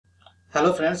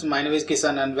Hello friends, my name is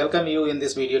Kisan and welcome you in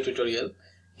this video tutorial.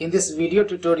 In this video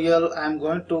tutorial, I am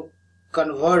going to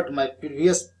convert my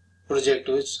previous project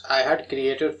which I had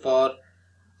created for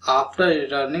after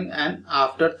returning and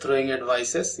after throwing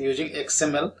advices using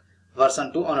XML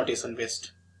version 2 annotation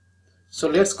based. So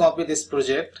let's copy this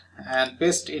project and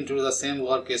paste into the same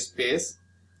workspace,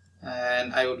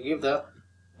 and I would give the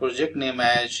project name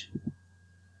as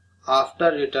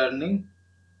after returning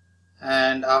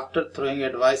and after throwing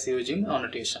advice using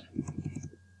annotation.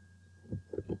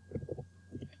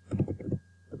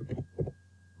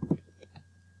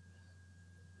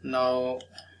 Now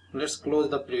let's close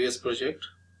the previous project.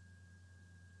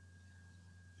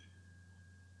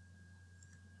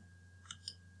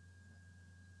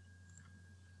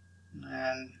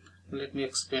 And let me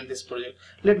explain this project.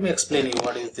 Let me explain you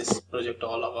what is this project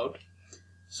all about.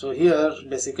 So here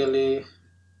basically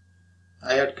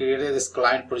I had created this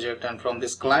client project, and from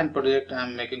this client project I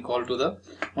am making call to the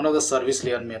one of the service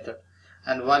layer method,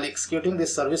 and while executing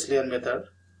this service layer method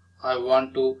I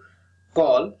want to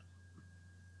call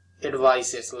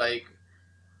advices like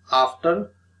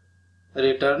after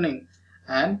returning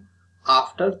and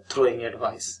after throwing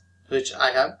advice, which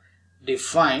I have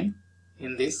defined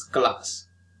in this class.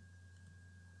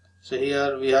 So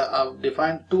here we have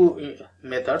defined two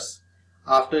methods,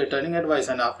 after returning advice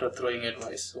and after throwing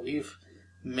advice. So if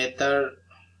method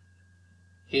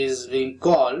is being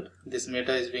called, this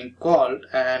method is being called,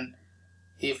 and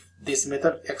if this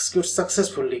method executes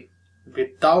successfully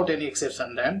without any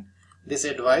exception, then this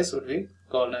advice would be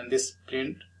called, and this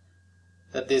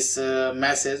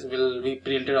message will be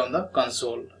printed on the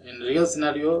console. In real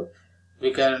scenario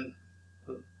we can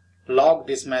log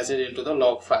this message into the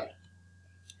log file.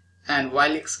 And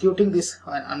while executing this,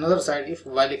 on another side, if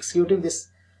while executing this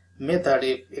method,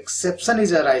 if exception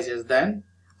is arises, then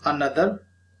another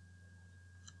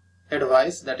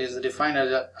advice that is defined as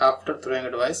a after throwing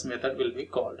advice method will be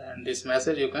called, and this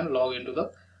message you can log into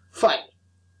the file.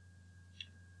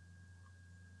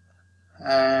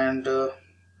 And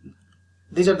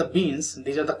these are the beans,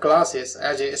 these are the classes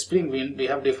as a Spring Bean we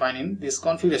have defined in this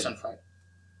configuration file.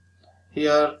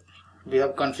 Here we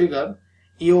have configured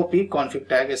EOP config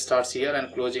tag starts here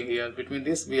and closing here. Between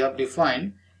this we have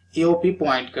defined EOP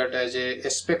point cut as a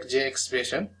spec j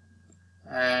expression,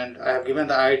 and I have given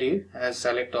the ID as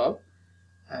select all,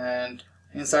 and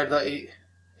inside the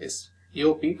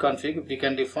EOP config we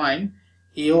can define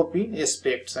EOP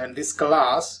aspects, and this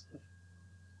class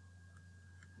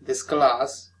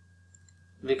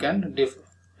we can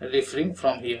referring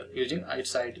from here using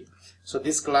its ID. So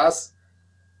this class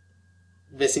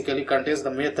basically contains the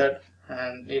method,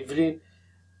 and every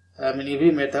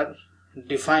method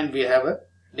defined we have a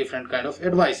different kind of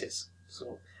advices.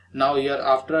 So now here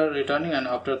after returning and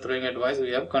after throwing advice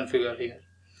we have configured here.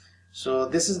 So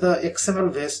this is the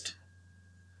XML based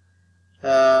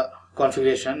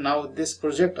configuration. Now this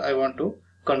project I want to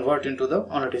convert into the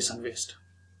annotation based.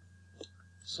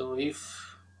 So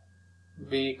if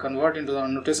we convert into the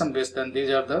annotation based, then these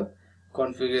are the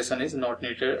configuration is not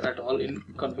needed at all in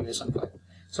configuration file.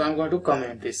 So I'm going to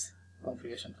comment this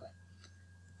configuration file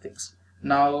things.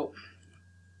 Now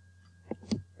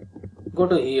go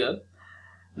to here.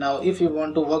 Now if you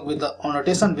want to work with the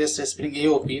annotation based Spring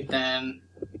AOP, then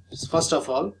first of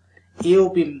all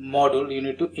AOP module you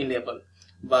need to enable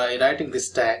by writing this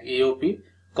tag AOP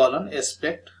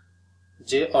aspect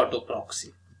j auto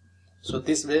proxy. So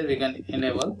this way we can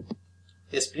enable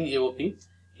Spring AOP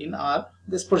in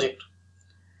this project.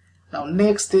 Now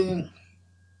next thing,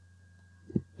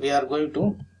 we are going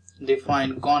to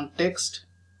define context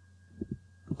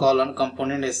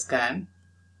component scan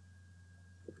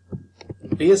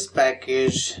base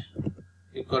package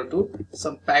equal to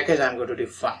some package I am going to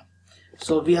define.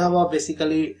 So we have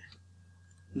basically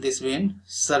this bean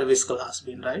service class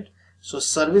bean, right? So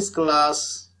service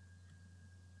class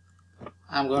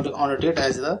I am going to annotate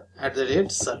as the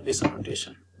 @service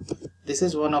annotation. This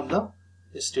is one of the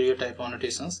stereotype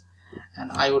annotations,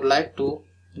 and I would like to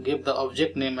give the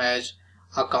object name as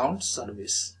account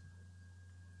service.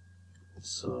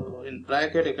 So in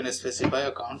bracket you can specify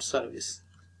account service.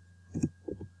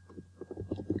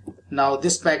 Now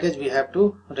this package we have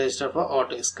to register for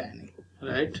auto scanning,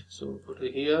 right? So go to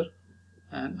here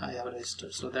and I have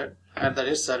registered, so that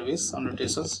 @service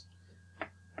annotations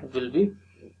will be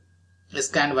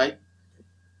scanned by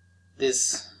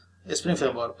this Spring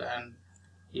framework, and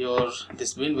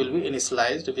this bean will be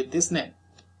initialized with this name.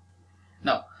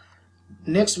 Now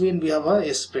next bean we have a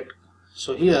aspect.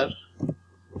 So here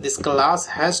this class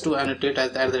has to annotate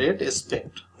as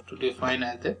 @aspect to define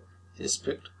as the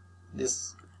aspect.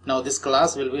 Now this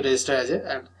class will be registered as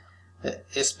a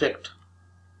aspect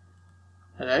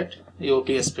right,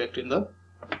 EOP aspect in the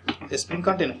Spring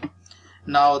container.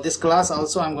 Now this class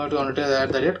also I'm going to annotate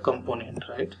at the rate component,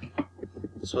 right,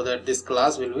 so that this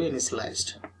class will be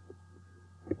initialized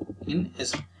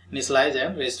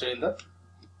and registered in the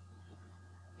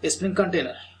Spring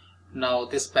container. Now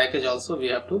this package also we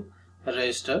have to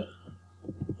register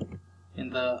in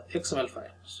the XML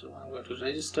file. So I'm going to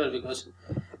register because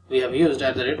we have used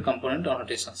at the rate component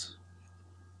annotations.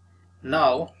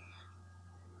 Now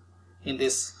in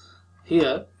this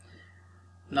here,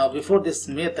 now before this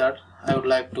method I would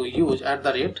like to use at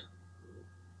the rate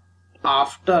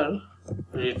after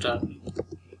returning,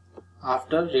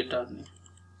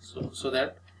 so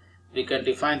that we can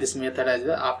define this method as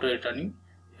the after returning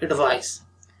advice,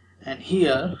 and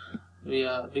here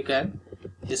we can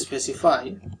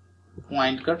specify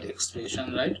point cut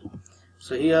expression, right.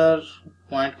 So here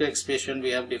point cut expression we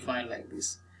have defined like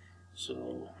this.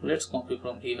 So let's copy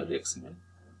from here XML.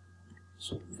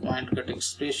 So point cut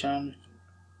expression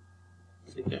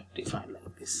we can define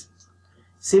like this.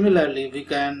 Similarly, we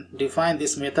can define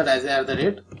this method as at the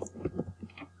rate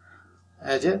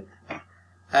as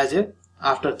a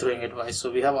after throwing advice.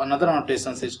 So we have another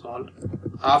annotation is called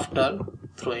after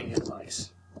throwing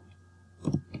advice,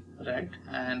 right,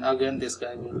 and again this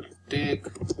guy will take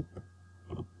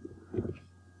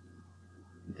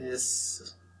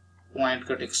this point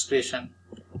cut expression,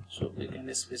 so we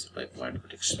can specify point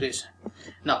cut expression.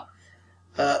 Now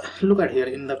look at here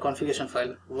in the configuration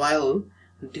file, while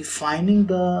defining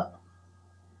the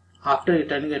after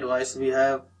returning advice we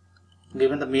have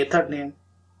given the method name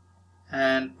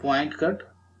and point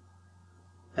cut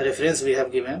reference we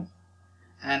have given,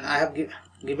 and I have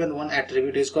given one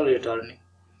attribute is called returning.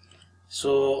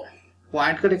 So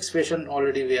point cut expression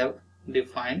already we have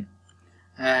defined,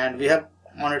 and we have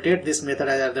annotated this method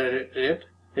as at the rate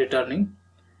returning,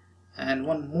 and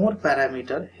one more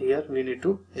parameter here we need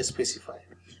to specify,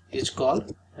 is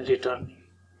called returning,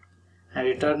 and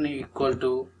returning equal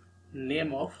to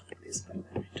name of this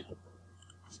parameter.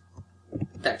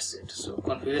 That's it. So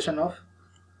configuration of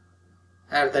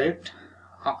at the rate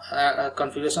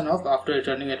configuration of after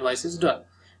returning advice is done.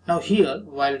 Now here,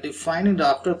 while defining the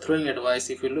after throwing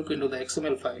advice, if you look into the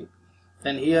XML file,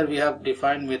 then here we have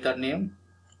defined method name,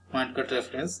 point cut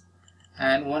reference,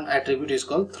 and one attribute is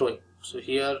called throwing. So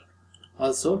here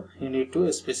also you need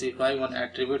to specify one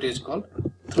attribute is called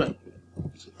throwing.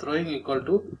 So throwing equal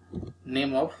to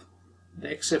name of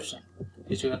the exception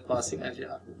which you are passing as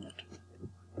a argument.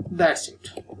 That's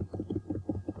it.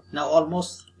 Now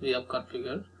almost we have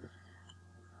configured,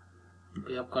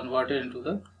 we have converted into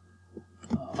the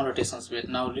annotations bit.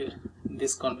 Now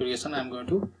this configuration I am going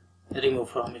to remove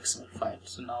from XML file.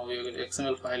 So now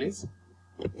XML file is,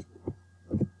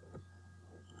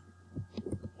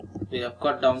 we have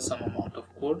cut down some amount of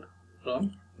code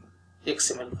from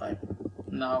XML file.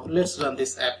 Now let's run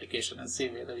this application and see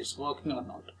whether it's working or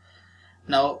not.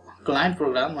 Now client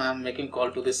program, I am making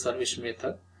call to this service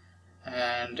method,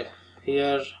 and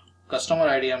here customer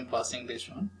ID I am passing this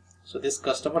one. So this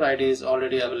customer ID is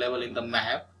already available in the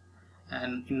map,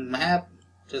 and in map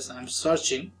just I am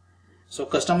searching. So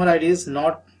customer ID is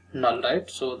not null, right?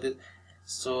 So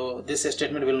this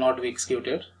statement will not be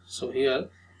executed. So here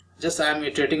just I am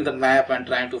iterating the map and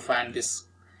trying to find this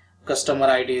customer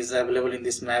ID is available in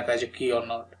this map as a key or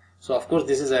not. So of course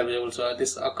this is available, so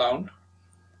this account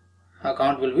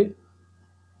will be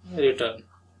returned,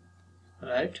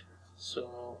 right?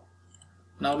 So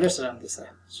now let's run this.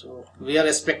 So we are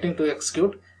expecting to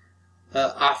execute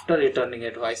after returning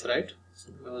advice, right?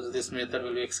 So because this method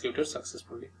will be executed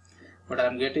successfully, but I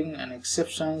am getting an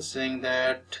exception saying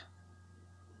that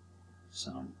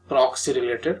some proxy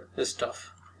related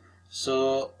stuff.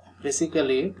 So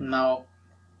basically now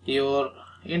your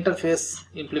interface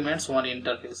implements one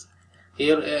interface.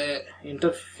 Here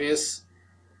interface,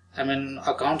 I mean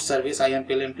account service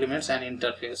IMPL implements an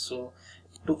interface. So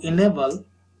to enable,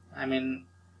 I mean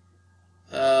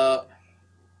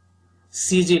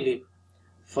CGLib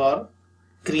for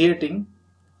creating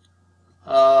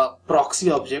a proxy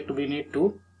object, we need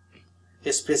to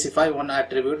specify one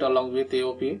attribute along with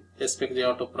AOP aspect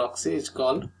auto proxy is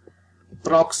called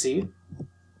proxy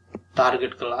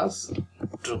target class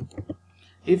true.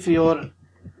 If your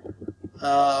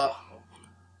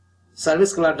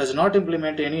service class does not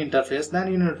implement any interface,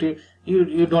 then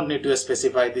you don't need to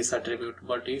specify this attribute.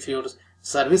 But if your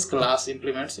service class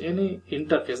implements any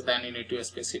interface, then you need to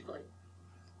specify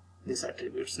these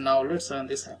attributes. Now let's run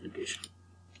this application.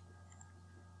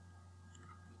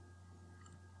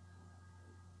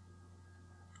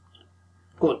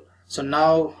 Cool. So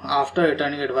now after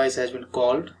returning advice has been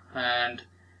called, and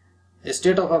a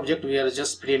state of object we are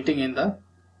just printing in the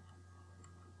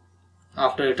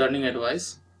after returning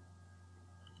advice,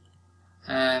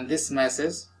 and this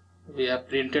message we have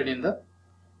printed in the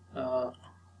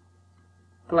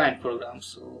client program.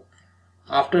 So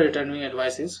after returning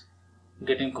advice is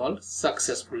getting called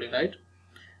successfully, right?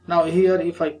 Now here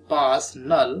if I pass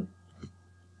null,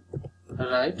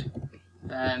 right,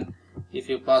 then if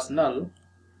you pass null,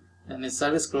 then in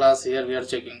service class here we are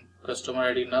checking customer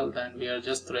ID null, then we are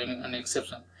just throwing an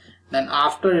exception. Then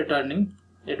after returning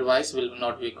advice will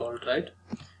not be called, right?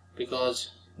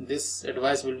 Because this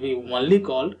advice will be only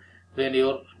called when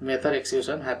your method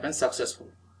execution happens successful.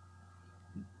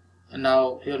 And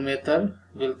now your method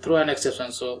will throw an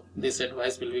exception, so this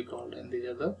advice will be called, and these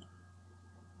are the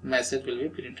message will be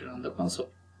printed on the console.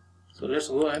 So let's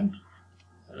go and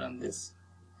run this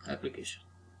application.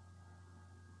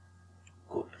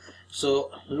 Cool.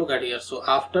 So look at here. So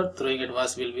after throwing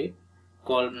advice will be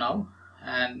called now,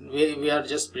 and we are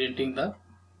just printing the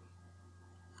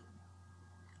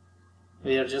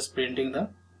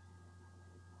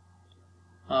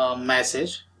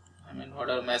message. I mean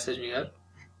whatever message we are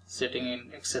setting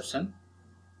in exception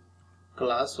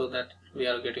class, so that we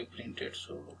are getting printed.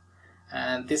 So,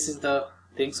 and this is the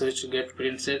things which get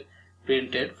printed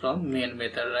from main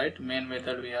method, right? Main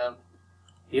method we have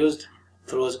used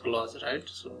throws clause, right?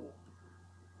 So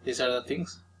these are the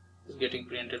things is getting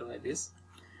printed by this.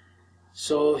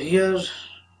 So here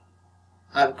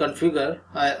I have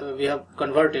we have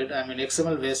converted,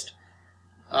 XML based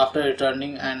after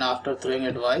returning and after throwing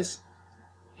advice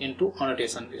into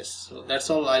annotation based. So that's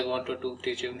all I wanted to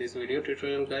teach you in this video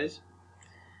tutorial, guys.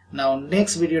 Now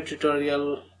next video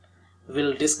tutorial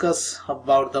will discuss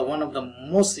about the one of the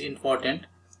most important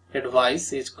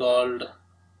advice is called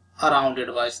around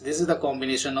advice. This is the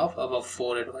combination of above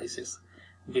 4 advices: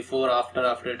 before, after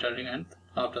returning, and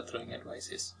after throwing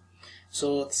advices.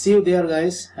 So see you there,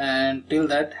 guys, and till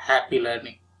that, happy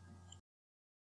learning.